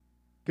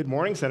Good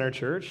morning, Center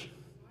Church.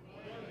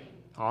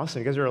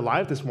 Awesome. You guys are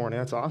alive this morning.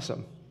 That's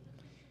awesome.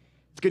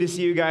 It's good to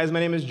see you guys. My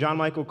name is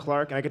Jon-Michael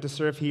Clark, and I get to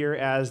serve here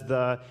as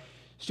the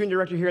student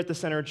director here at the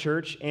Center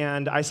Church.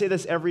 And I say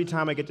this every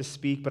time I get to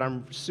speak, but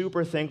I'm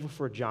super thankful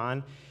for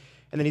John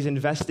and that he's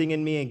investing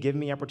in me and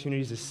giving me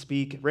opportunities to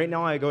speak. Right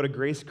now, I go to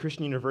Grace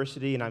Christian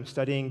University, and I'm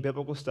studying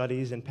biblical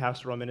studies and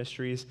pastoral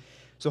ministries.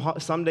 So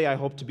someday, I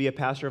hope to be a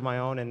pastor of my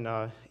own,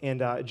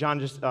 and John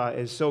just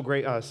is so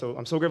great. So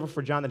I'm so grateful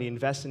for John that he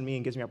invests in me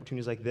and gives me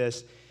opportunities like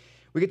this.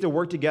 We get to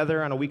work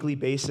together on a weekly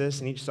basis,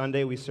 and each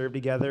Sunday we serve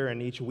together,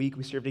 and each week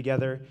we serve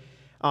together.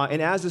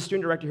 And as the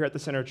student director here at the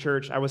Center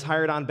Church, I was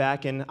hired on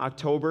back in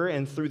October,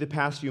 and through the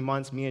past few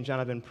months, me and John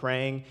have been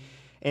praying,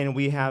 and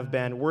we have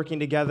been working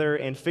together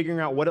and figuring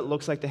out what it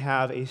looks like to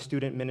have a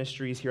student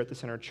ministries here at the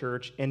Center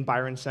Church in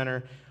Byron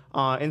Center.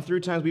 And through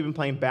times, we've been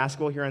playing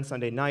basketball here on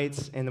Sunday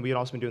nights, and then we've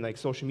also been doing like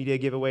social media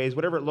giveaways,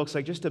 whatever it looks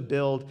like, just to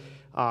build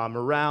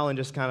morale and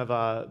just kind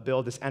of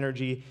build this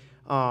energy.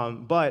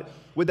 But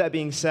with that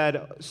being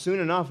said,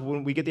 soon enough,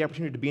 when we get the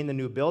opportunity to be in the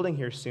new building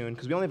here soon,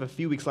 because we only have a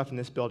few weeks left in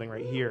this building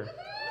right here.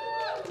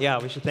 Yeah,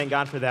 we should thank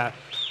God for that.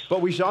 But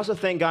we should also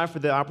thank God for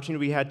the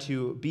opportunity we had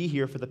to be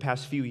here for the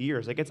past few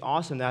years. Like, it's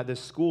awesome that this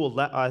school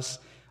let us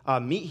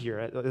meet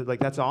here. Like,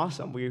 that's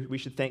awesome. We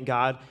should thank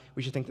God.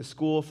 We should thank the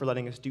school for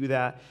letting us do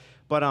that.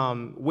 But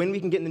when we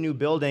can get in the new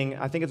building,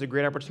 I think it's a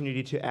great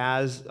opportunity to,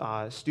 as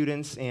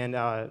students,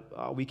 and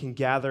we can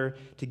gather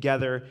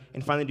together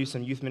and finally do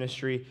some youth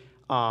ministry.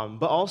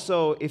 But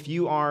also, if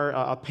you are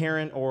a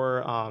parent,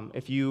 or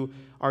if you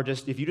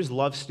just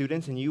love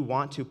students and you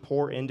want to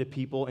pour into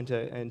people,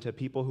 into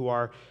people who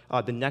are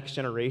the next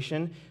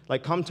generation,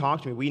 like, come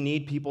talk to me. We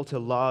need people to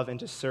love and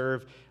to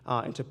serve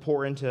and to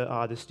pour into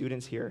the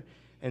students here.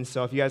 And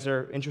so, if you guys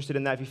are interested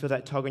in that, if you feel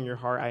that tug on your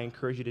heart, I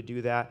encourage you to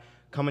do that.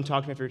 Come and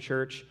talk to me after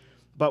church.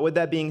 But with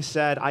that being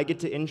said, I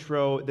get to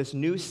intro this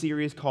new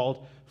series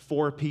called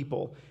For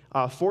People.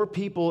 For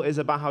People is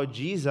about how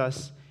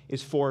Jesus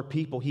is for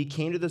people. He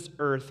came to this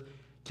earth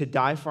to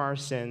die for our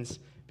sins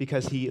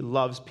because he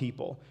loves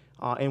people.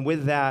 And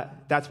with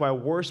that, that's why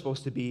we're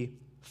supposed to be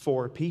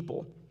for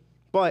people.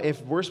 But if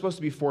we're supposed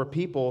to be for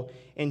people,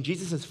 and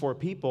Jesus is for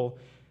people,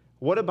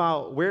 what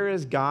about, where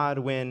is God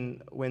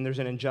when there's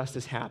an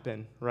injustice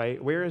happen,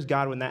 right? Where is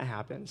God when that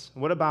happens?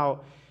 What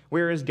about,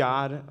 where is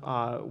God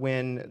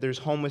when there's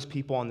homeless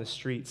people on the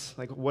streets?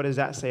 Like, what does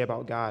that say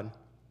about God?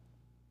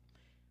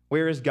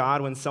 Where is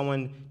God when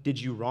someone did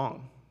you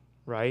wrong,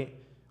 right?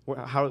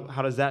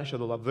 How does that show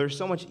the love? There's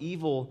so much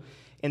evil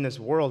in this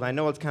world. I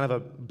know it's kind of a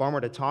bummer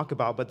to talk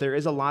about, but there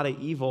is a lot of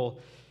evil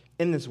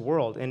in this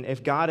world. And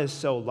if God is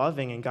so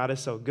loving and God is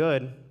so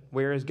good,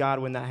 where is God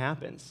when that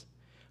happens?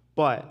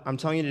 But I'm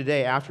telling you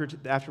today, after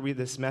we read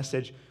this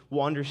message,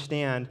 we'll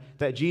understand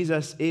that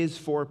Jesus is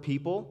for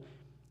people,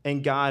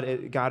 and God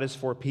is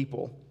for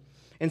people.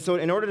 And so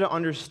in order to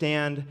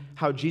understand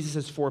how Jesus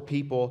is for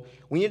people,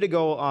 we need to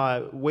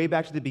go way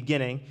back to the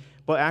beginning,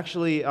 but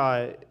actually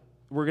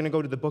we're going to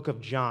go to the book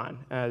of John.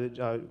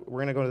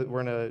 We're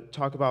going to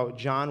talk about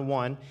John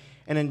 1.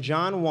 And in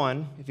John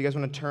 1, if you guys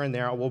want to turn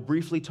there, we'll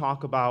briefly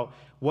talk about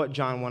what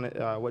John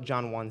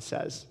 1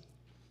 says.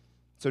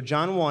 So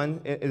John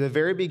 1, at the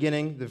very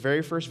beginning, the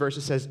very first verse,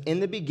 it says,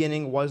 "In the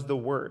beginning was the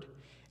Word,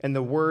 and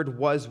the Word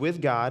was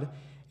with God,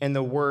 and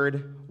the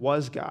Word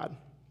was God.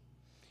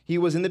 He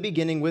was in the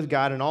beginning with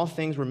God, and all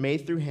things were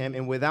made through him,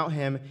 and without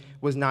him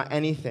was not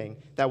anything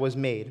that was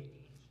made.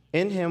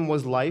 In him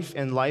was life,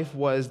 and life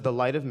was the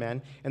light of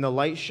men, and the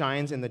light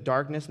shines in the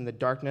darkness, and the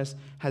darkness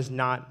has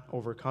not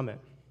overcome it."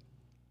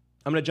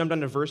 I'm going to jump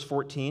down to verse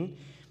 14,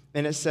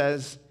 and it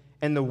says,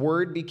 "And the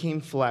Word became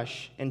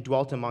flesh and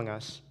dwelt among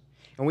us,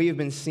 and we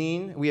have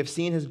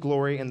seen his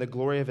glory and the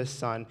glory of his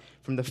Son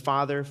from the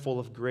Father, full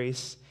of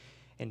grace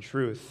and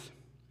truth."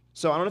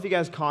 So I don't know if you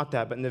guys caught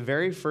that, but in the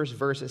very first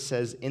verse it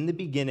says, "In the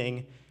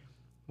beginning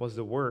was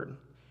the Word."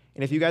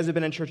 And if you guys have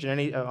been in church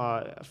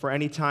for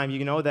any time,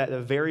 you know that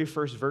the very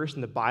first verse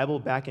in the Bible,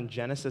 back in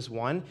Genesis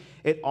 1,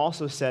 it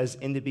also says,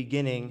 "In the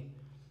beginning,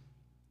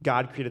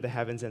 God created the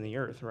heavens and the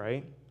earth,"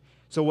 right?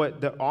 So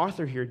what the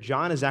author here,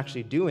 John, is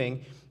actually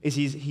doing is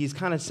he's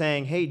kind of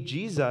saying, hey,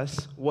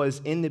 Jesus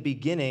was in the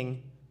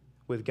beginning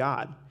with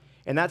God.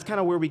 And that's kind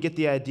of where we get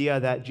the idea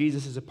that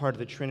Jesus is a part of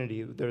the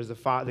Trinity. There's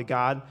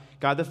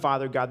God the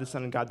Father, God the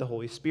Son, and God the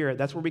Holy Spirit.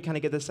 That's where we kind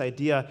of get this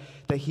idea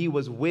that he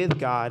was with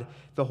God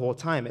the whole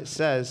time. It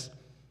says,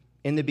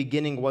 "In the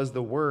beginning was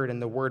the Word, and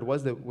the Word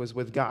was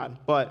with God."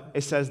 But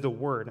it says the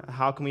Word.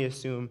 How can we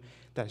assume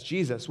that's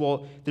Jesus?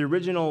 Well, the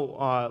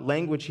original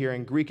language here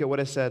in Greek, it would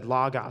have said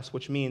logos,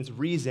 which means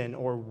reason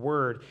or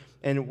word.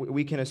 And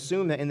we can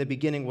assume that in the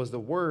beginning was the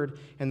Word,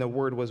 and the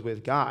Word was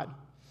with God.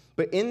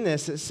 But in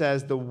this, it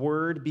says the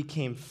Word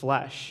became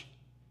flesh,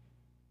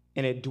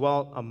 and it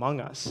dwelt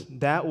among us.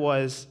 That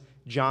was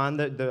John,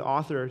 the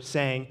author,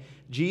 saying,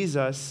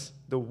 Jesus,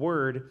 the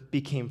Word,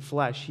 became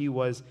flesh.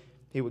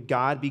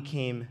 God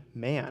became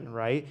man,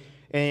 right?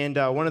 And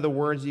one of the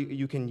words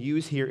you can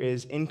use here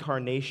is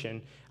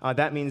incarnation.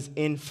 That means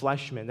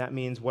enfleshment. That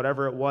means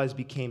whatever it was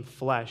became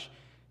flesh.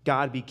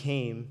 God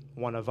became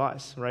one of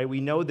us, right?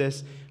 We know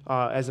this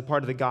as a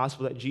part of the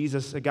gospel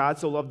that God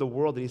so loved the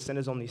world that he sent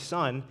his only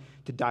son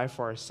to die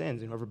for our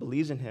sins, and whoever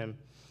believes in him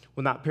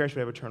will not perish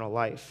but have eternal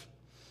life.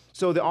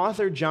 So the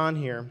author John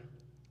here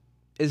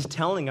is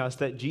telling us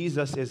that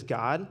Jesus is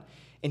God,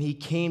 and he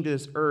came to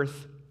this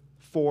earth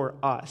for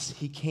us.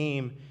 He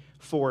came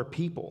for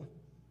people.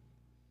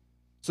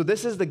 So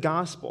this is the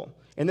gospel,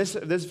 and this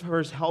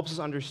verse helps us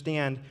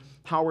understand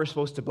how we're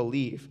supposed to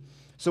believe.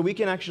 So we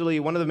can actually,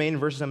 one of the main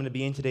verses I'm going to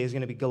be in today is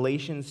going to be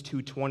Galatians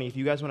 2:20. If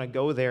you guys want to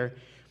go there,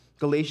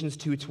 Galatians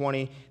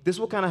 2:20. This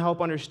will kind of help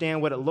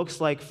understand what it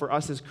looks like for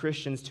us as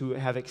Christians to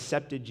have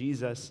accepted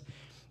Jesus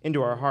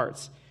into our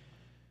hearts.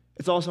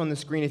 It's also on the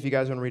screen if you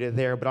guys want to read it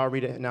there, but I'll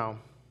read it now.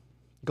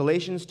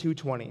 Galatians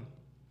 2:20.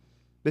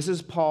 This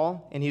is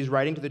Paul, and he's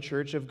writing to the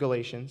church of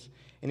Galatians,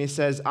 and he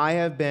says, I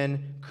have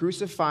been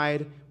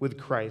crucified with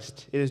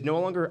Christ. It is no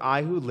longer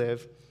I who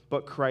live,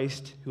 but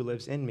Christ who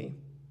lives in me.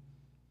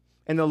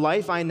 And the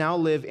life I now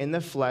live in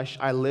the flesh,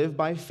 I live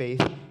by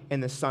faith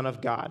in the Son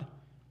of God,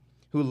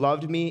 who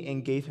loved me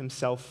and gave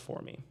himself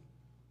for me.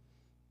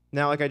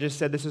 Now, like I just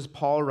said, this is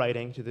Paul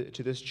writing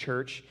to this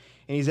church,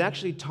 and he's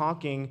actually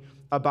talking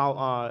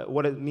about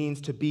what it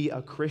means to be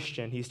a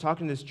Christian. He's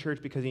talking to this church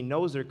because he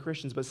knows they're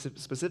Christians, but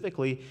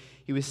specifically,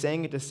 he was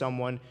saying it to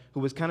someone who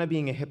was kind of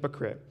being a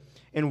hypocrite.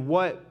 And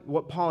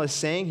what Paul is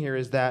saying here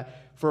is that,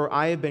 for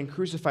I have been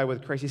crucified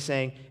with Christ, he's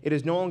saying, it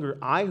is no longer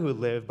I who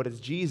live, but it's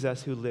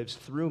Jesus who lives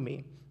through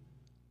me.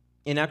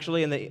 And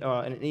actually, in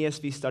an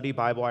ESV study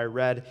Bible I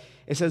read,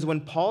 it says,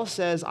 when Paul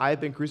says, I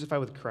have been crucified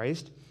with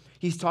Christ,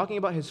 he's talking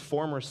about his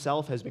former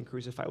self has been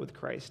crucified with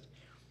Christ.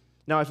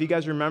 Now, if you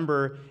guys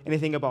remember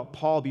anything about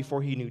Paul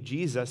before he knew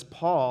Jesus,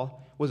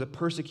 Paul was a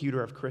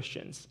persecutor of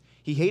Christians.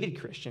 He hated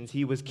Christians.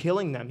 He was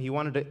killing them. He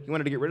wanted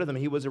to get rid of them.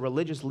 He was a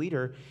religious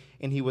leader,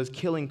 and he was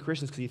killing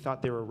Christians because he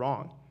thought they were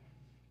wrong.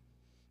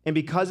 And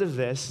because of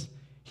this,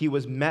 he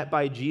was met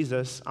by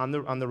Jesus on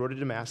the road to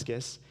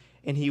Damascus,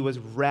 and he was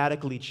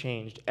radically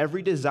changed.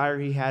 Every desire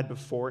he had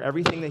before,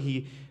 everything that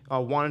he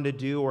wanted to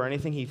do or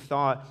anything he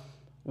thought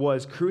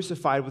was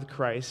crucified with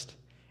Christ,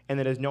 and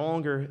it is no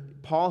longer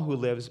Paul who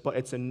lives, but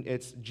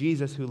it's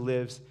Jesus who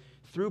lives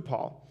through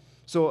Paul.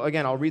 So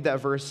again, I'll read that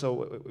verse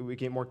so we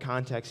get more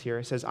context here.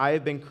 It says, I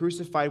have been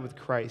crucified with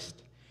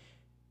Christ.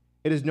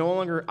 It is no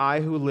longer I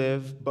who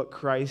live, but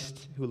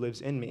Christ who lives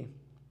in me.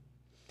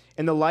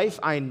 In the life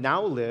I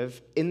now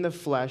live in the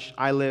flesh,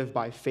 I live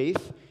by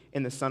faith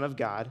in the Son of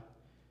God,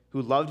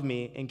 who loved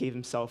me and gave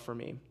himself for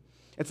me.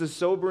 It's a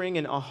sobering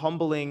and a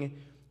humbling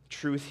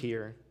truth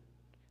here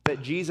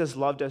that Jesus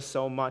loved us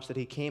so much that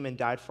he came and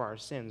died for our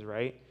sins,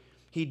 right?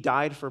 He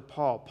died for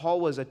Paul.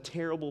 Paul was a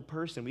terrible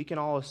person. We can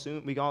all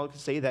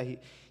say that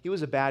he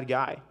was a bad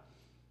guy.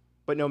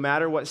 But no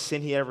matter what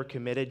sin he ever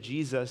committed,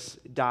 Jesus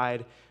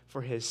died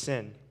for his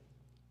sin.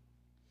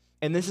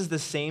 And this is the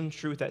same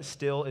truth that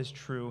still is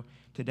true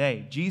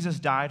today. Jesus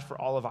died for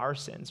all of our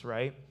sins,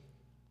 right?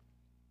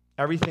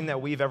 Everything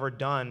that we've ever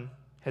done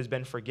has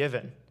been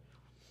forgiven.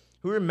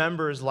 Who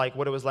remembers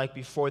what it was like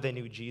before they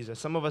knew Jesus?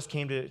 Some of us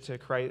came to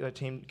Christ,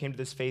 came to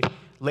this faith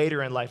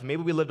later in life.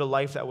 Maybe we lived a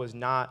life that was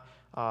not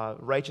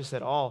righteous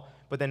at all,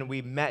 but then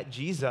we met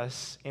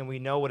Jesus and we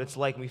know what it's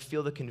like, and we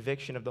feel the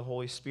conviction of the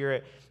Holy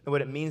Spirit and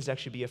what it means to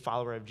actually be a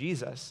follower of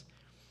Jesus.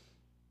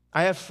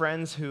 I have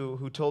friends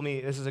who told me,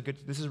 this is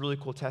a really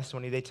cool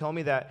testimony. They tell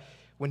me that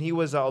when he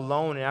was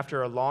alone and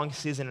after a long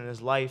season in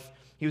his life,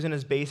 he was in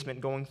his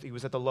basement he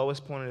was at the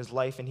lowest point in his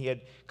life, and he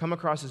had come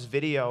across this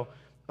video,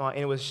 and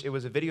it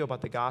was a video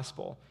about the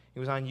gospel. It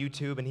was on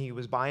YouTube, and he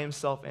was by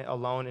himself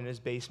alone in his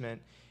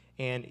basement,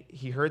 and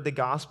he heard the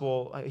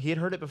gospel. He had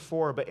heard it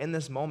before, but in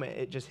this moment,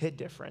 it just hit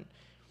different.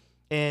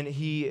 And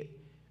he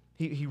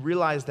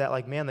realized that,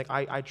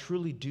 I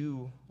truly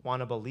do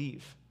want to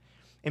believe.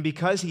 And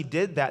because he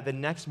did that, the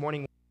next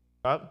morning, when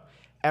he woke up,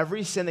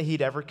 every sin that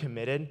he'd ever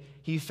committed,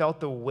 he felt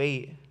the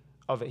weight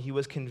of it. He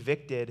was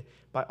convicted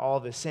by all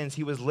of his sins.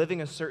 He was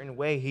living a certain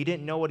way. He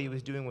didn't know what he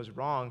was doing was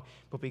wrong,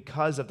 but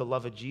because of the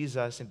love of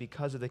Jesus and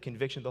because of the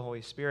conviction of the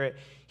Holy Spirit,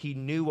 he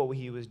knew what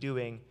he was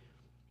doing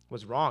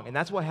was wrong. And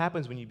that's what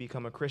happens when you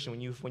become a Christian,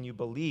 when you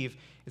believe,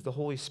 is the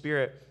Holy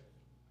Spirit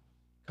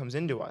comes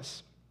into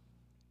us.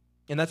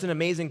 And that's an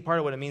amazing part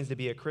of what it means to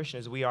be a Christian,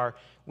 is we are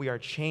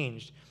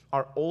changed.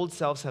 Our old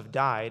selves have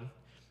died,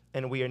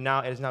 and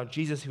it is now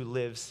Jesus who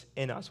lives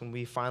in us when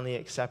we finally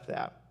accept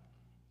that.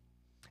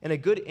 And a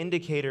good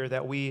indicator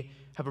that we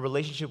have a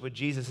relationship with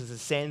Jesus is a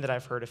saying that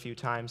I've heard a few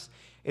times.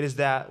 It is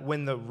that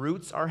when the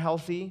roots are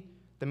healthy,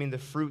 that means the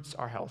fruits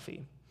are healthy.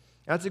 And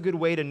that's a good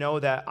way to know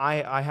that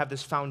I have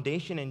this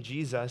foundation in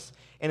Jesus,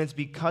 and it's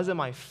because of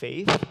my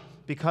faith,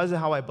 because of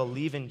how I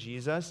believe in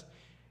Jesus.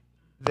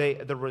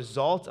 The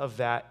result of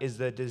that is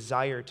the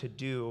desire to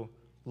do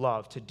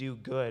love, to do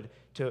good,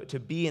 to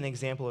be an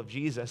example of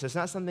Jesus. It's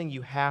not something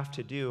you have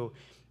to do.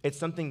 It's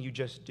something you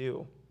just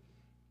do.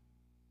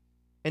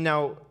 And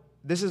now,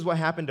 this is what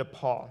happened to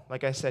Paul.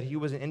 Like I said, he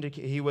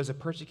was a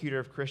persecutor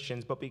of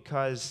Christians, but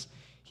because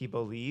he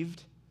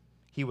believed,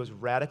 he was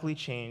radically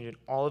changed, and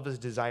all of his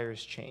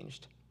desires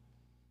changed.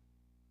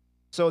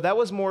 So that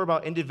was more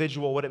about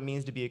individual, what it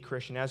means to be a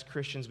Christian. As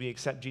Christians, we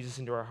accept Jesus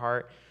into our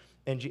heart,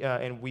 and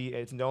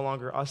it's no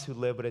longer us who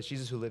live, but it's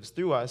Jesus who lives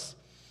through us.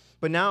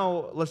 But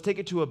now let's take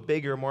it to a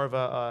bigger, more of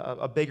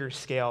a bigger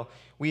scale.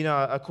 We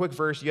a quick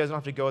verse. You guys don't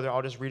have to go there.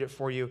 I'll just read it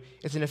for you.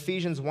 It's in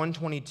Ephesians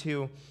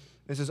 1:22.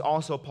 This is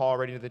also Paul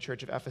writing to the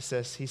church of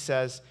Ephesus. He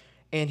says,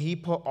 "And he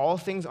put all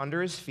things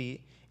under his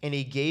feet, and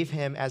he gave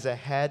him as a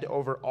head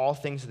over all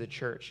things to the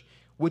church,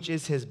 which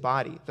is his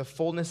body, the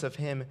fullness of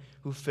him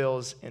who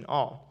fills in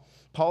all."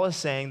 Paul is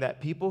saying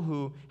that people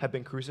who have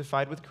been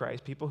crucified with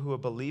Christ, people who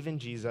believe in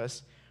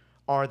Jesus,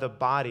 are the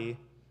body,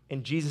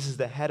 and Jesus is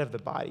the head of the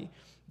body.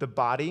 The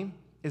body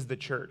is the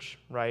church,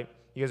 right?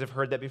 You guys have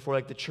heard that before.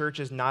 Like, the church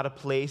is not a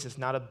place, it's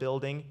not a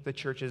building. The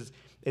church is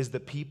the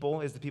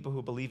people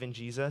who believe in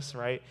Jesus,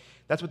 right?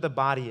 That's what the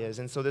body is.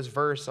 And so this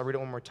verse, I'll read it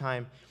one more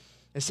time.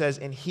 It says,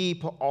 "And he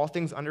put all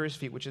things under his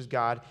feet," which is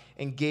God,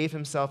 "and gave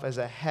himself as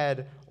a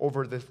head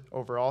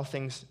over all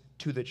things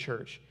to the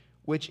church,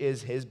 which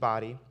is his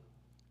body,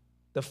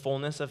 the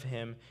fullness of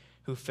him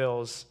who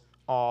fills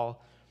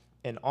all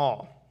in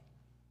all."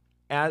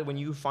 When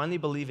you finally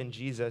believe in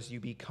Jesus,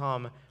 you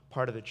become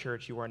part of the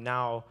church. You are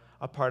now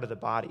a part of the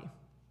body.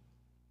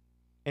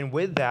 And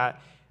with that,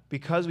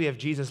 because we have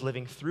Jesus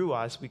living through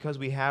us, because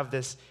we have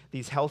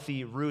these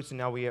healthy roots, and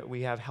now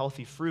we have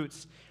healthy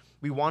fruits,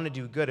 we want to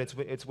do good.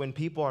 It's when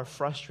people are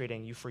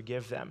frustrating, you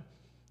forgive them.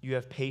 You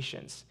have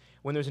patience.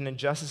 When there's an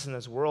injustice in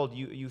this world,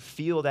 you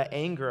feel that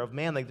anger of,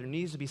 man, like, there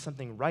needs to be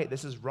something right.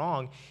 This is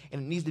wrong,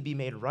 and it needs to be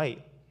made right.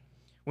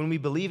 When we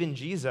believe in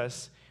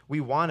Jesus,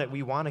 we want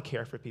to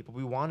care for people.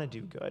 We want to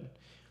do good.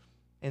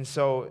 And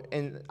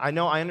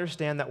I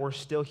understand that we're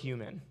still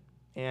human,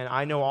 and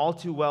I know all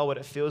too well what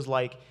it feels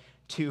like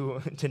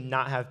to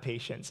not have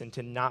patience and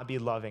to not be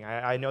loving.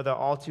 I know that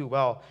all too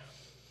well.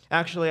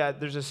 Actually,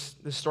 there's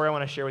this story I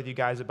want to share with you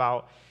guys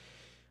about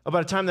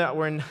a time that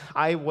when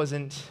I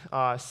wasn't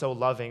so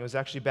loving. It was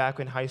actually back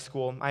in high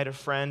school. I had a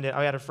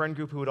friend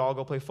group who would all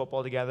go play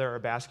football together or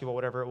basketball,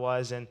 whatever it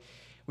was, and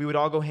we would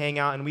all go hang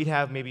out, and we'd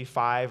have maybe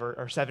 5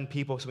 or 7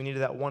 people, so we needed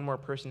that one more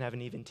person to have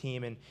an even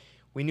team, and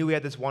we knew we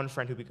had this one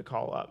friend who we could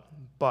call up,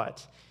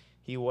 but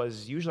he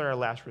was usually our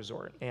last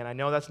resort, and I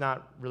know that's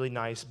not really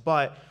nice,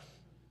 but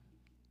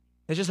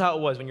it's just how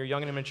it was. When you're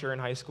young and immature in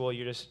high school,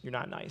 you're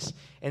not nice.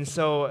 And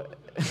so,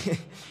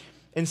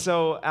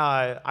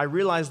 I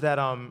realized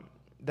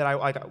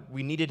that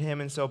we needed him,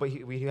 and so, but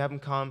we have him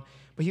come.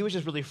 But he was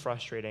just really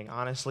frustrating,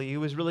 honestly. He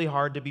was really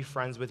hard to be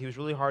friends with. He was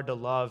really hard to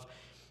love.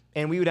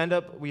 And we would end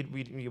up,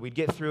 we'd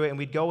get through it, and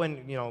we'd go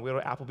and, we'd go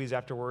to Applebee's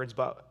afterwards.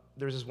 But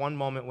there was this one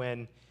moment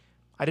when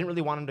I didn't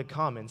really want him to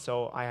come, and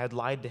so I had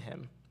lied to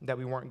him that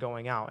we weren't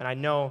going out. And I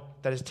know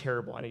that is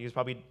terrible. I know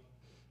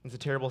it's a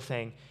terrible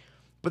thing.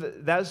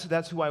 But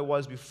that's who I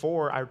was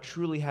before I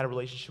truly had a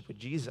relationship with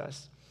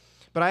Jesus.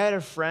 But I had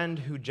a friend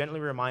who gently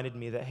reminded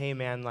me that, hey,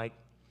 man, like,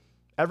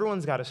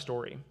 everyone's got a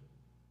story.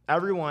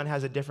 Everyone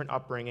has a different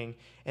upbringing,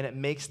 and it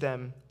makes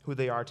them who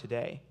they are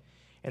today.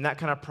 And that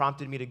kind of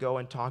prompted me to go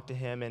and talk to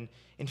him and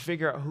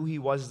figure out who he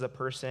was as a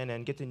person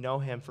and get to know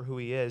him for who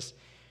he is.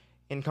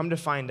 And come to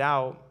find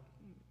out,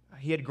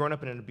 he had grown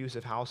up in an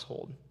abusive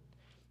household.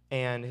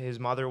 And his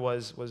mother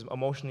was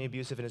emotionally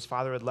abusive, and his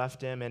father had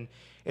left him. And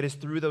it is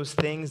through those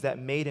things that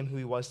made him who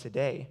he was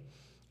today.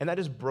 And that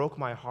just broke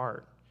my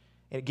heart.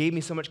 And it gave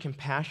me so much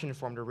compassion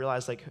for him to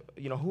realize, like,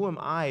 who am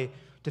I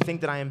to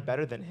think that I am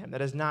better than him?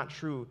 That is not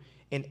true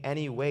in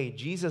any way.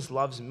 Jesus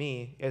loves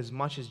me as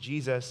much as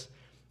Jesus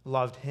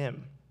loved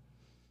him.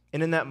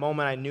 And in that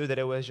moment, I knew that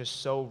it was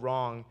just so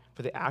wrong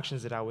for the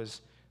actions that I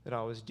was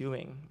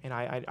doing. And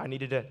I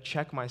needed to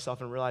check myself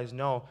and realize,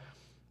 no,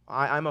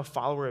 I'm a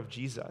follower of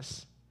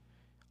Jesus.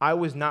 I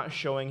was not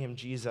showing him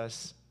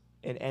Jesus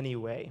in any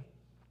way.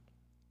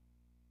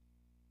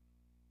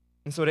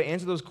 And so to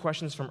answer those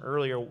questions from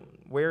earlier,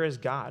 where is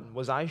God?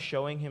 Was I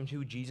showing him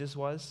who Jesus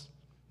was?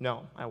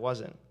 No, I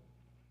wasn't.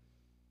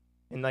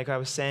 And like I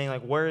was saying,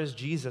 like, where is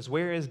Jesus?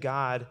 Where is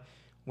God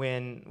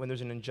when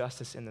there's an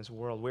injustice in this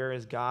world? Where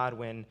is God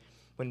when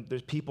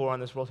there's people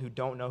around this world who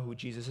don't know who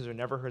Jesus is or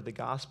never heard the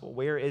gospel?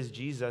 Where is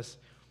Jesus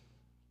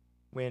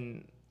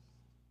when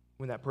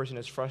that person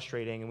is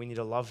frustrating and we need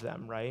to love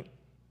them, right?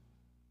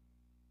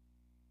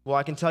 Well,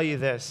 I can tell you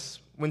this.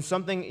 When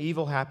something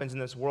evil happens in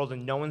this world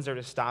and no one's there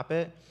to stop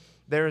it,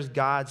 there is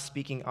God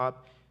speaking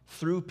up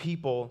through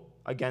people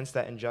against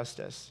that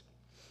injustice.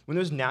 When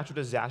there's natural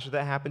disaster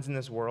that happens in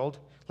this world,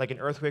 like an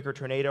earthquake or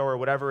tornado or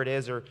whatever it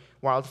is, or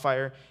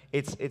wildfire,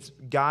 it's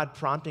God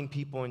prompting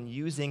people and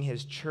using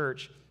his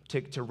church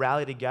to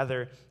rally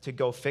together to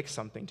go fix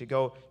something, to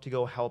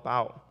go help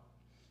out.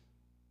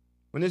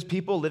 When there's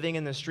people living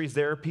in the streets,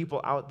 there are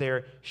people out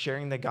there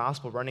sharing the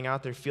gospel, running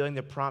out there, feeling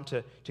the prompt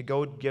to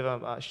go give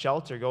them a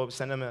shelter, go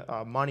send them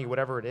money,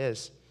 whatever it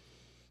is.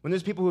 When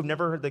there's people who've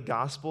never heard the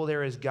gospel,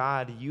 there is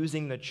God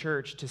using the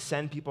church to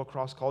send people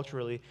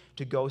cross-culturally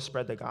to go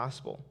spread the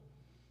gospel.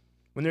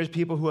 When there's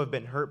people who have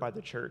been hurt by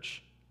the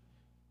church,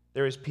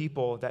 there is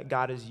people that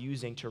God is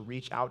using to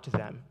reach out to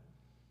them.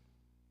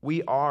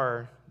 We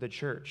are the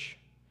church.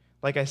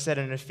 Like I said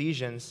in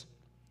Ephesians,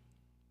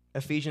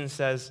 Ephesians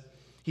says,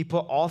 he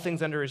put all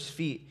things under his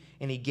feet,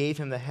 and he gave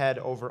him the head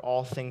over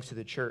all things to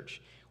the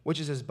church, which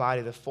is his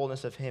body, the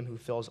fullness of him who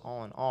fills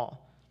all in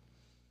all.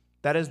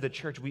 That is the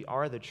church. We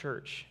are the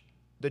church.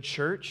 The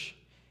church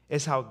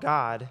is how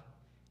God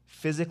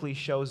physically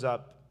shows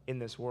up in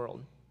this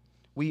world.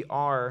 We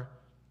are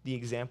the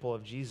example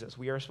of Jesus.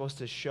 We are supposed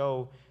to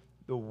show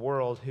the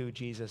world who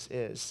Jesus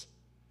is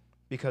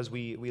because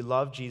we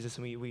love Jesus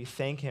and we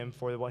thank him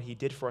for what he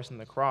did for us on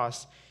the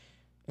cross.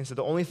 And so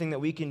the only thing that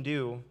we can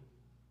do,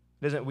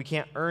 we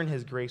can't earn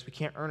his grace, we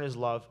can't earn his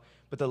love,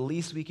 but the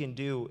least we can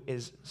do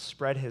is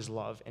spread his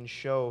love and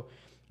show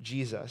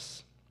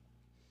Jesus.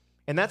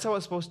 And that's how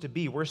it's supposed to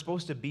be. We're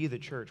supposed to be the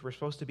church. We're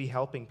supposed to be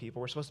helping people.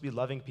 We're supposed to be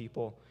loving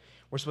people.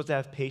 We're supposed to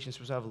have patience.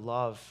 We're supposed to have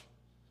love.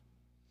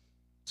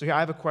 So here, I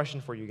have a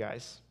question for you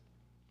guys.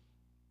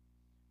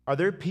 Are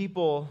there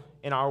people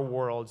in our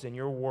worlds, in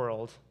your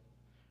world,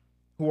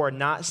 who are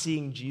not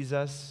seeing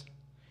Jesus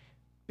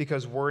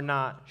because we're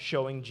not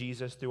showing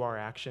Jesus through our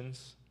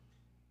actions?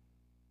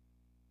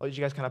 I'll let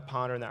you guys kind of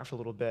ponder on that for a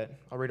little bit.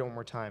 I'll read it one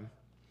more time.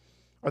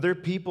 Are there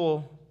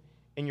people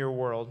in your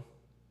world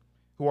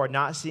who are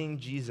not seeing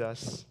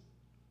Jesus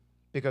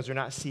because they're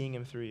not seeing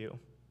him through you?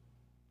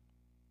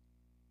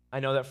 I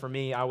know that for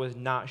me, I was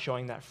not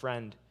showing that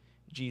friend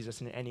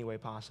Jesus in any way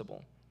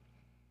possible.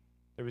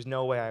 There was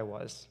no way I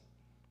was.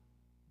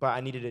 But I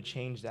needed to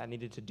change that. I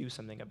needed to do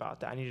something about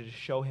that. I needed to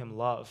show him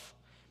love.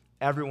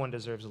 Everyone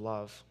deserves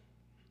love.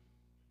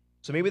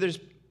 So maybe there's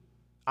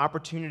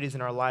opportunities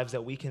in our lives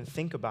that we can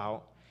think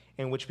about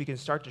in which we can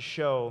start to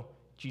show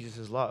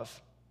Jesus'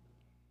 love.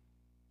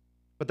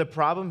 But the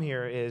problem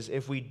here is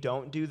if we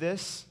don't do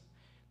this,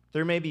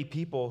 there may be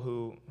people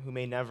who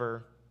may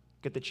never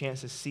get the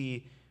chance to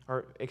see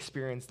or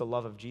experience the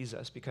love of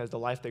Jesus because the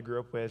life they grew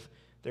up with,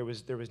 there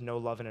was no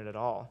love in it at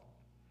all.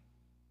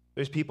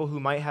 There's people who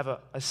might have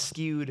a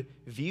skewed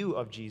view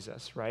of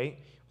Jesus, right?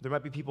 There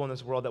might be people in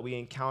this world that we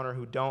encounter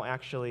who don't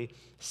actually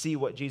see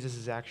what Jesus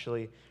is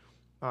actually,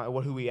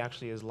 who he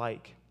actually is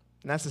like.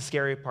 And that's the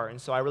scary part.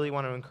 And so I really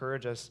want to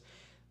encourage us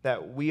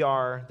that we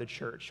are the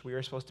church. We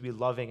are supposed to be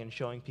loving and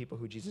showing people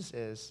who Jesus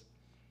is.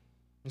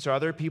 And so are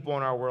there people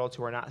in our world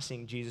who are not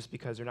seeing Jesus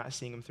because they're not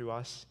seeing him through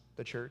us,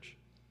 the church?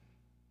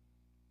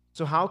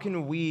 So how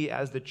can we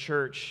as the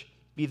church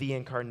be the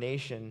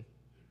incarnation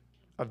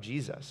of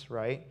Jesus,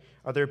 right?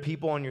 Are there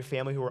people in your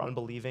family who are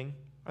unbelieving?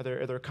 Are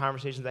there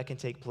conversations that can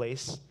take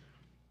place?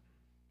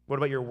 What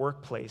about your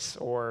workplace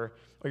or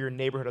your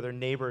neighborhood? Are there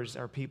neighbors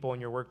or people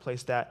in your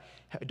workplace that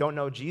don't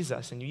know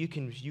Jesus, and you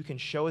can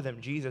show them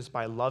Jesus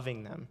by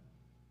loving them?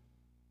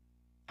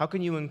 How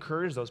can you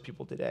encourage those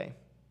people today?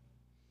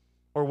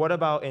 Or what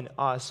about in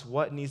us?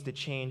 What needs to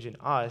change in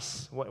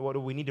us? What do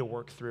we need to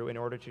work through in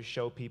order to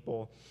show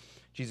people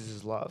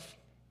Jesus' love?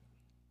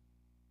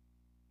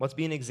 Let's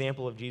be an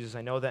example of Jesus.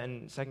 I know that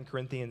in 2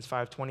 Corinthians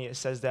 5:20 it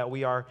says that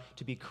we are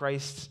to be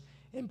Christ's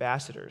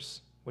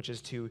ambassadors, which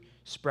is to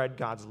spread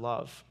God's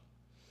love.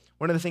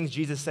 One of the things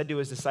Jesus said to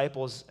his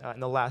disciples in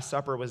the Last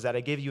Supper was that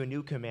I give you a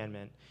new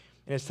commandment,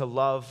 and it's to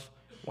love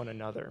one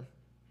another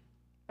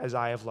as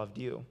I have loved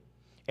you.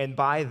 And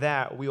by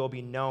that, we will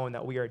be known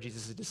that we are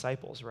Jesus'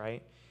 disciples,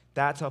 right?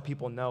 That's how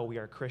people know we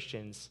are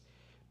Christians,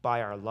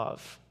 by our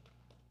love.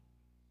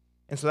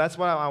 And so that's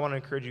what I want to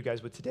encourage you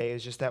guys with today,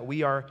 is just that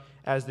we are,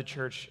 as the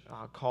church,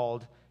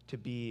 called to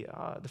be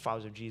the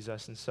followers of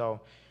Jesus. And so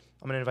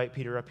I'm going to invite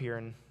Peter up here,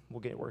 and we'll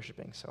get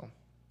worshiping. So,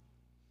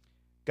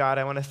 God,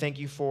 I want to thank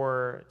you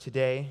for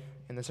today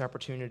and this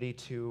opportunity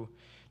to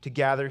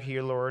gather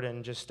here, Lord,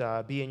 and just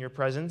be in your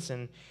presence.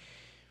 And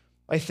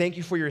I thank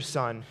you for your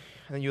Son,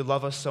 and that you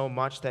love us so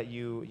much that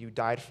you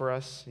died for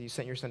us. You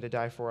sent your Son to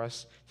die for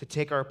us, to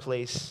take our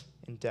place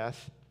in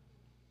death.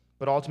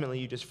 But ultimately,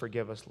 you just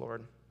forgive us,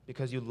 Lord,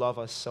 because you love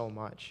us so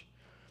much.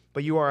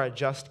 But you are a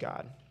just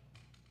God,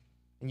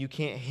 and you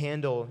can't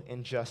handle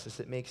injustice.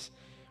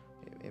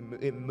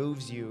 It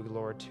moves you,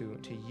 Lord,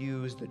 to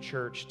use the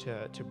church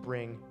to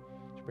bring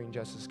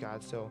justice,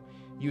 God. So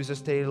use us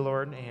today,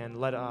 Lord, and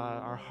let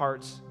our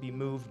hearts be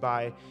moved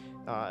by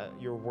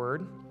your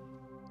word,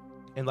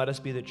 and let us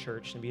be the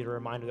church and be a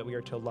reminder that we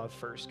are to love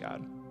first,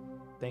 God.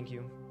 Thank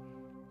you.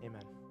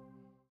 Amen.